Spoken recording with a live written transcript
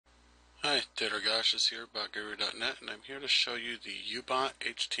Hi, Taylor is here, botguru.net, and I'm here to show you the Ubot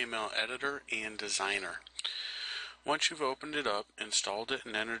HTML editor and designer. Once you've opened it up, installed it,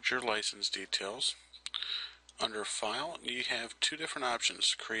 and entered your license details, under File, you have two different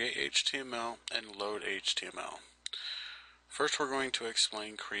options, Create HTML and Load HTML. First, we're going to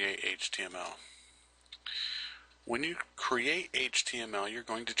explain Create HTML. When you create HTML, you're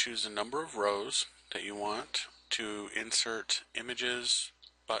going to choose a number of rows that you want to insert images,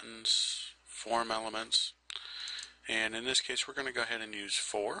 buttons, form elements, and in this case we're going to go ahead and use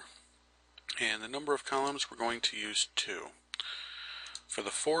 4, and the number of columns we're going to use 2. For the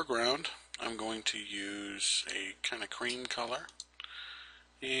foreground I'm going to use a kind of cream color,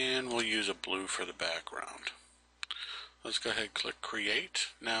 and we'll use a blue for the background. Let's go ahead and click Create.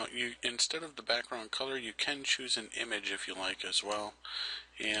 Now instead of the background color you can choose an image if you like as well,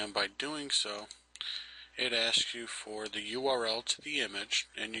 and by doing so it asks you for the URL to the image,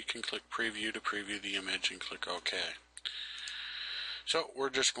 and you can click Preview to preview the image and click OK. So we're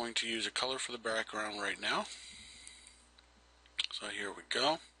just going to use a color for the background right now. So here we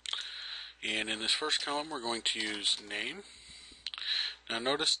go. And in this first column we're going to use name. Now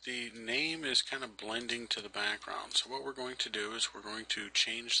notice the name is kind of blending to the background. So what we're going to do is we're going to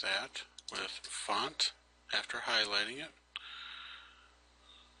change that with font after highlighting it.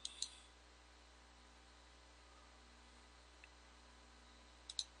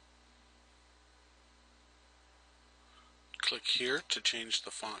 Click here to change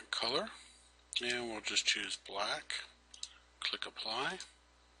the font color, and we'll just choose black. Click Apply.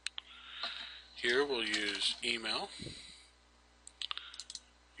 Here we'll use email.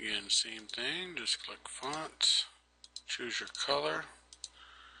 Again, same thing, just click Font, choose your color,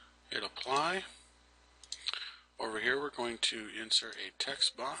 hit Apply. Over here we're going to insert a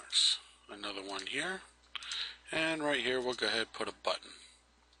text box, another one here, and right here we'll go ahead and put a button.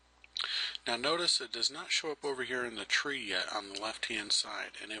 Now notice it does not show up over here in the tree yet on the left hand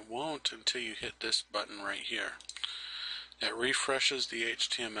side, and it won't until you hit this button right here. That refreshes the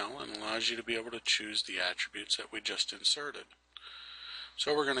HTML and allows you to be able to choose the attributes that we just inserted.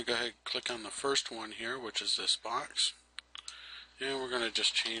 So we're going to go ahead and click on the first one here, which is this box, and we're going to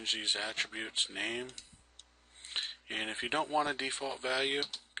just change these attributes, name, and if you don't want a default value,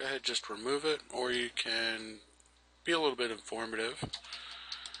 go ahead and just remove it, or you can be a little bit informative.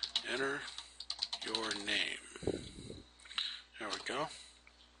 Enter your name. There we go.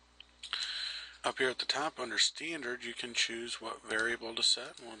 Up here at the top under standard you can choose what variable to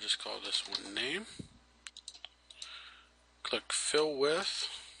set. We'll just call this one name. Click fill with,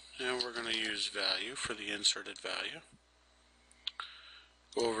 and we're going to use value for the inserted value.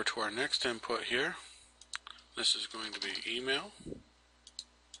 Go over to our next input here. This is going to be email.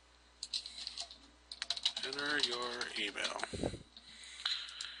 Enter your email.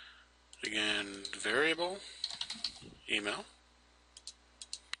 Again, variable, email,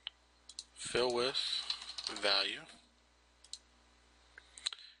 fill with, value,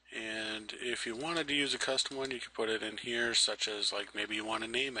 and if you wanted to use a custom one you could put it in here, such as like maybe you want a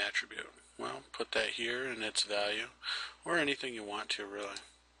name attribute. Well, put that here and its value, or anything you want to really.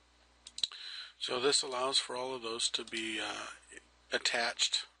 So this allows for all of those to be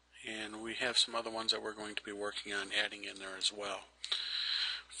attached, and we have some other ones that we're going to be working on adding in there as well.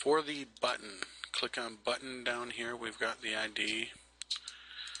 For the button, click on button down here. We've got the ID.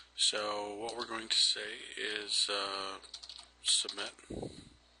 So what we're going to say is submit.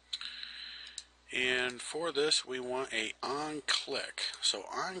 And for this we want a on click. So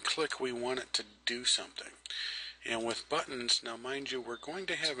on click we want it to do something. And with buttons, now mind you, we're going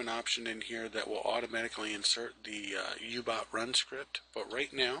to have an option in here that will automatically insert the Ubot run script. But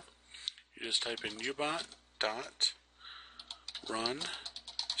right now you just type in ubot dot run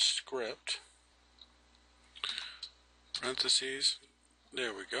script, parentheses,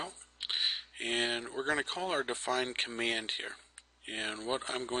 there we go, and we're going to call our defined command here, and what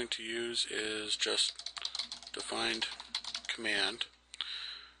I'm going to use is just defined command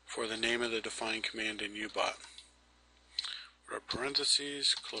for the name of the defined command in Ubot. Put our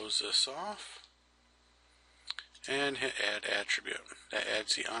parentheses, close this off, and hit add attribute. That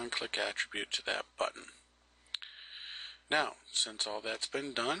adds the on click attribute to that button. Now, since all that's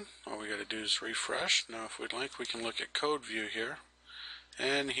been done, all we got to do is refresh. Now if we'd like, we can look at code view here,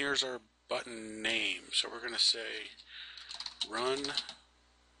 and here's our button name. So we're going to say run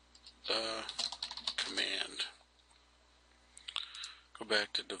the command. Go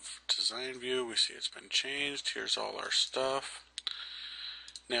back to design view, we see it's been changed. Here's all our stuff.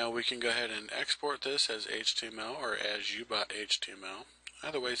 Now we can go ahead and export this as HTML or as Ubot HTML.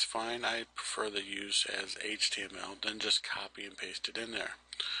 Either way is fine. I prefer to use as HTML, then just copy and paste it in there.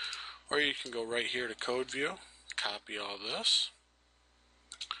 Or you can go right here to Code View, copy all this,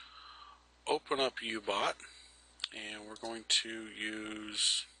 open up Ubot, and we're going to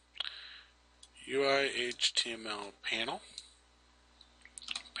use UI HTML panel.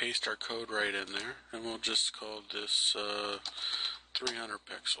 Paste our code right in there, and we'll just call this 300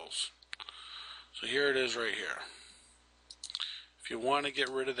 pixels. So here it is right here. If you want to get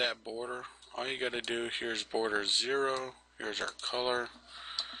rid of that border, all you got to do, here's border 0, here's our color.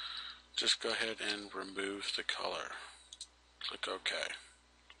 Just go ahead and remove the color. Click OK.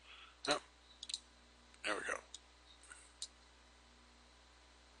 Oh, there we go.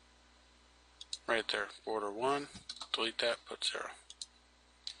 Right there, border 1, delete that, put 0.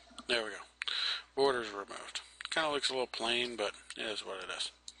 There we go. Border's removed. Kind of looks a little plain, but it is what it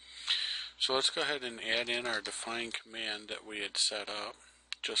is. So let's go ahead and add in our define command that we had set up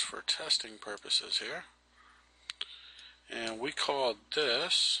just for testing purposes here. And we called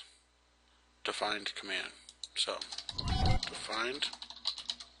this defined command. So, defined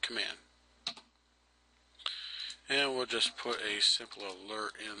command. And we'll just put a simple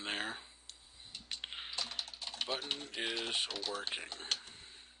alert in there. Button is working.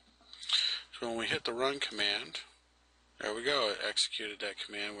 So when we hit the run command, there we go, it executed that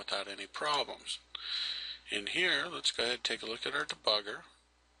command without any problems. In here, let's go ahead and take a look at our debugger.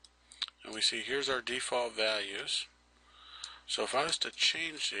 And we see here's our default values. So if I was to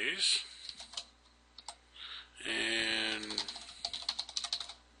change these, and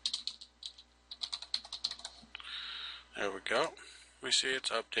there we go, we see it's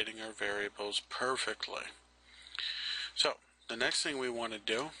updating our variables perfectly. So the next thing we want to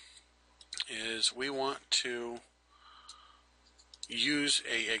do is we want to use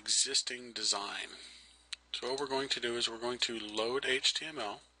a existing design. So what we're going to do is we're going to load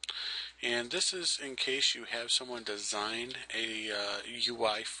HTML, and this is in case you have someone design a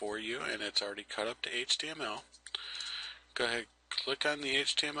UI for you and it's already cut up to HTML. Go ahead, click on the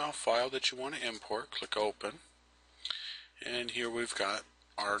HTML file that you want to import, click open, and here we've got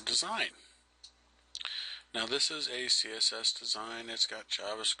our design. Now this is a CSS design, it's got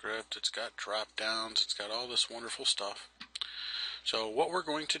JavaScript, it's got drop downs, it's got all this wonderful stuff. So what we're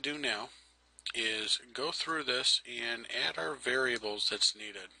going to do now is go through this and add our variables that's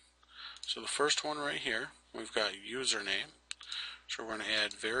needed. So the first one right here, we've got username. So we're going to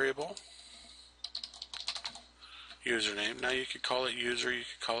add variable username. Now you could call it user, you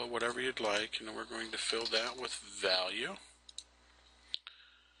could call it whatever you'd like, and then we're going to fill that with value.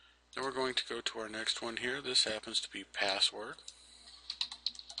 Then we're going to go to our next one here. This happens to be password.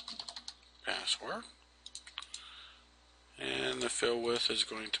 Password. And the fill with is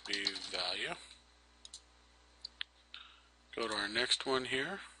going to be value. Go to our next one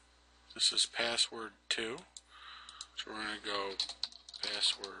here. This is password 2. So we're going to go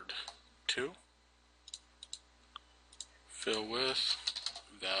password 2. Fill with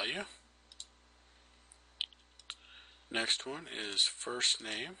value. Next one is first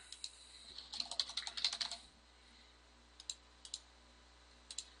name.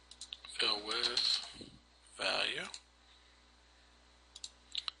 Fill with value.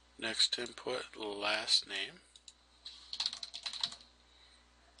 Next input, last name.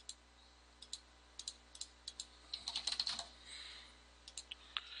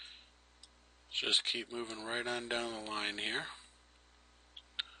 Just keep moving right on down the line here.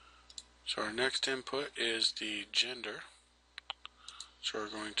 So our next input is the gender. So we're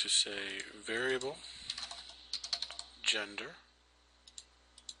going to say variable gender.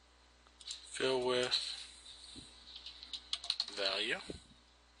 Fill with value.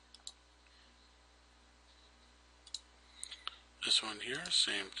 This one here,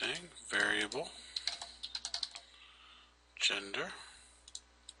 same thing, variable gender.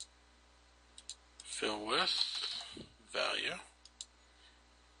 Fill with value.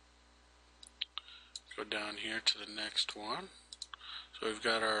 Go down here to the next one. So we've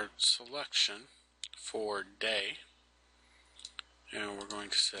got our selection for day, and we're going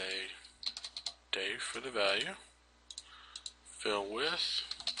to say day for the value. Fill with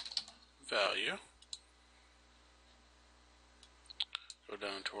value. Go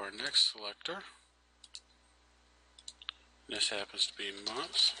down to our next selector. This happens to be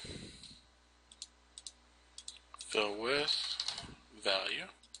month. Fill with value.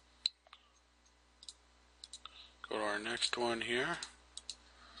 Go to our next one here.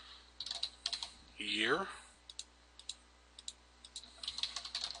 Year.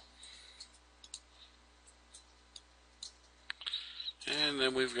 And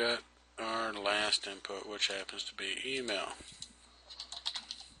then we've got our last input, which happens to be email.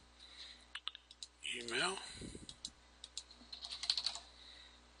 Email.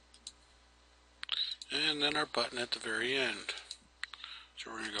 and then our button at the very end.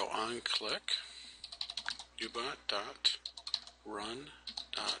 So we're going to go on click, Ubot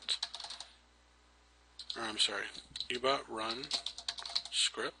run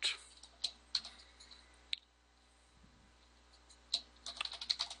script.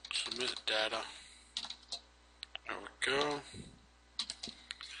 Submit data. There we go.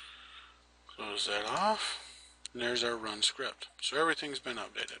 Close that off. And there's our run script. So everything's been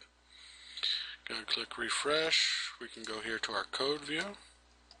updated. Gonna click refresh. We can go here to our code view.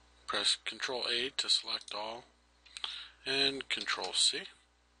 Press Control A to select all. And Control C.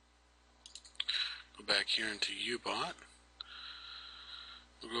 Go back here into Ubot.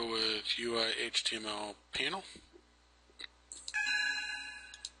 We'll go with UI HTML panel.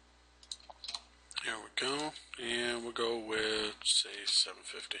 There we go. And we'll go with, say,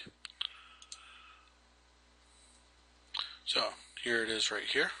 750. So, here it is right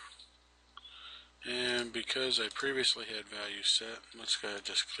here. And because I previously had values set, let's go ahead and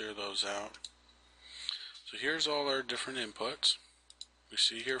just clear those out. So here's all our different inputs. We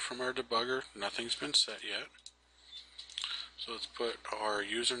see here from our debugger, nothing's been set yet. So let's put our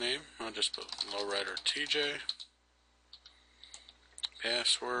username. I'll just put lowrider TJ.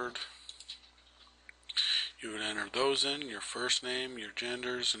 Password. You would enter those in, your first name, your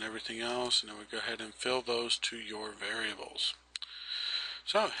genders, and everything else, and then we go ahead and fill those to your variables.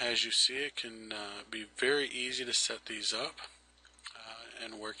 So, as you see, it can be very easy to set these up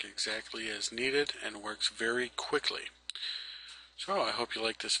and work exactly as needed and works very quickly. So, I hope you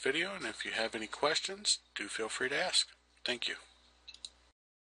like this video, and if you have any questions, do feel free to ask. Thank you.